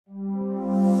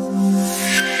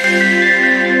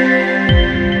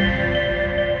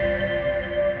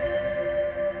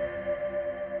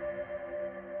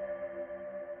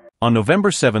On November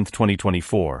 7,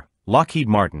 2024, Lockheed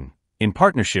Martin, in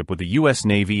partnership with the U.S.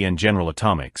 Navy and General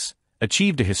Atomics,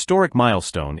 achieved a historic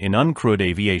milestone in uncrewed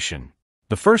aviation.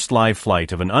 The first live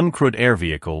flight of an uncrewed air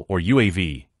vehicle, or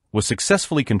UAV, was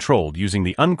successfully controlled using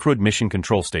the Uncrewed Mission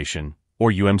Control Station,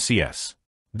 or UMCS.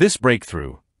 This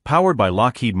breakthrough, powered by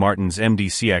Lockheed Martin's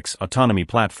MDCX autonomy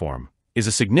platform, is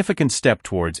a significant step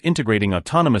towards integrating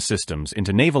autonomous systems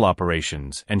into naval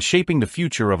operations and shaping the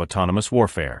future of autonomous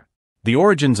warfare. The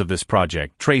origins of this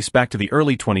project trace back to the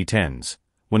early 2010s,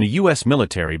 when the U.S.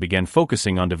 military began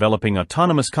focusing on developing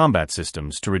autonomous combat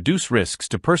systems to reduce risks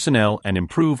to personnel and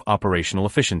improve operational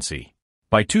efficiency.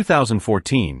 By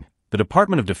 2014, the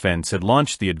Department of Defense had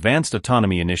launched the Advanced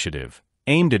Autonomy Initiative,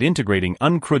 aimed at integrating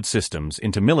uncrewed systems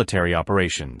into military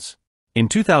operations. In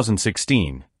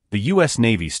 2016, the U.S.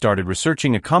 Navy started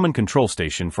researching a common control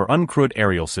station for uncrewed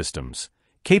aerial systems,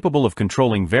 capable of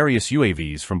controlling various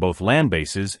UAVs from both land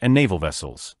bases and naval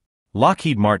vessels.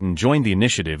 Lockheed Martin joined the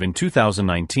initiative in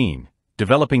 2019,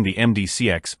 developing the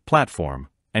MDCX platform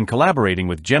and collaborating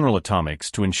with General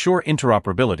Atomics to ensure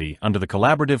interoperability under the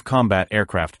Collaborative Combat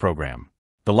Aircraft Program.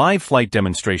 The live flight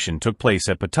demonstration took place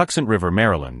at Patuxent River,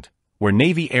 Maryland, where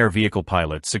Navy air vehicle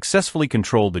pilots successfully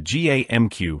controlled the GA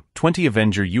MQ-20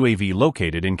 Avenger UAV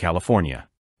located in California.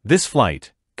 This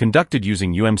flight, conducted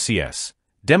using UMCS,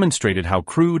 demonstrated how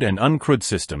crewed and uncrewed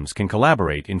systems can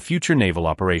collaborate in future naval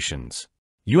operations.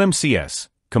 UMCS,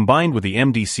 combined with the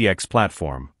MDCX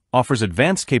platform, offers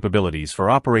advanced capabilities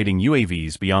for operating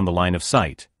UAVs beyond the line of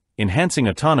sight, enhancing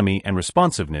autonomy and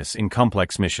responsiveness in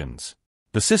complex missions.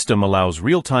 The system allows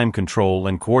real-time control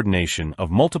and coordination of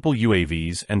multiple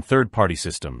UAVs and third-party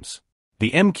systems.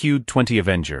 The MQ-20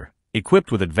 Avenger,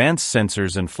 equipped with advanced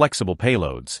sensors and flexible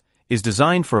payloads, is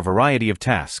designed for a variety of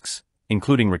tasks,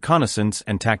 including reconnaissance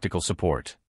and tactical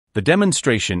support. The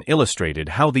demonstration illustrated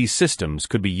how these systems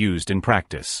could be used in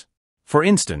practice. For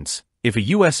instance, if a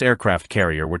U.S. aircraft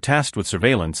carrier were tasked with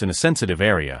surveillance in a sensitive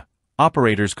area,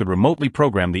 operators could remotely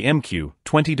program the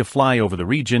MQ-20 to fly over the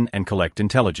region and collect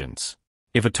intelligence.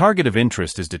 If a target of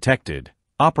interest is detected,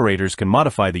 operators can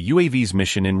modify the UAV's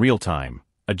mission in real time,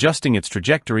 adjusting its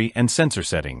trajectory and sensor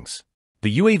settings.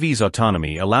 The UAV's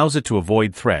autonomy allows it to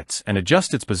avoid threats and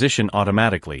adjust its position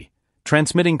automatically,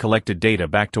 transmitting collected data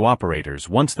back to operators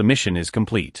once the mission is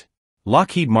complete.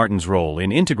 Lockheed Martin's role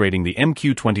in integrating the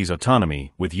MQ-20's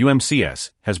autonomy with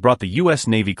UMCS has brought the U.S.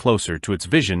 Navy closer to its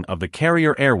vision of the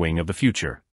carrier air wing of the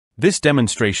future. This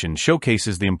demonstration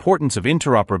showcases the importance of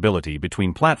interoperability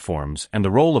between platforms and the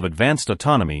role of advanced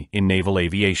autonomy in naval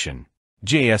aviation.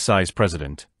 JASI's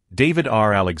president, David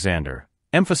R. Alexander,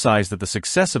 emphasized that the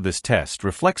success of this test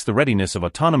reflects the readiness of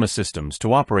autonomous systems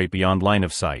to operate beyond line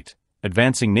of sight,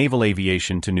 advancing naval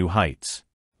aviation to new heights.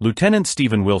 Lieutenant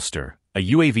Stephen Wilster,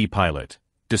 a UAV pilot,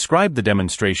 described the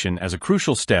demonstration as a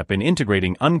crucial step in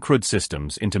integrating uncrewed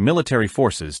systems into military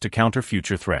forces to counter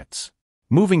future threats.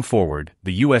 Moving forward,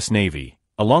 the U.S. Navy,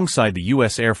 alongside the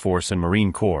U.S. Air Force and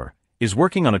Marine Corps, is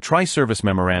working on a tri-service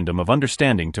memorandum of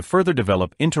understanding to further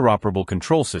develop interoperable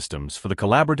control systems for the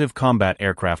collaborative combat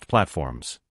aircraft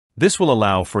platforms. This will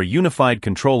allow for a unified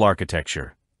control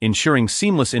architecture, ensuring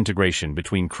seamless integration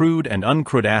between crewed and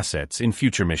uncrewed assets in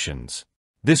future missions.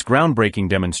 This groundbreaking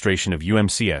demonstration of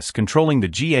UMCS controlling the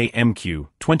GA MQ-20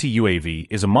 UAV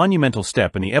is a monumental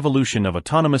step in the evolution of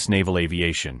autonomous naval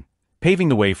aviation, paving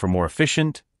the way for more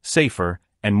efficient, safer,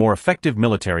 and more effective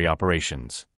military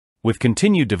operations. With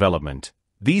continued development,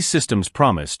 these systems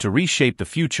promise to reshape the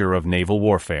future of naval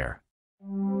warfare.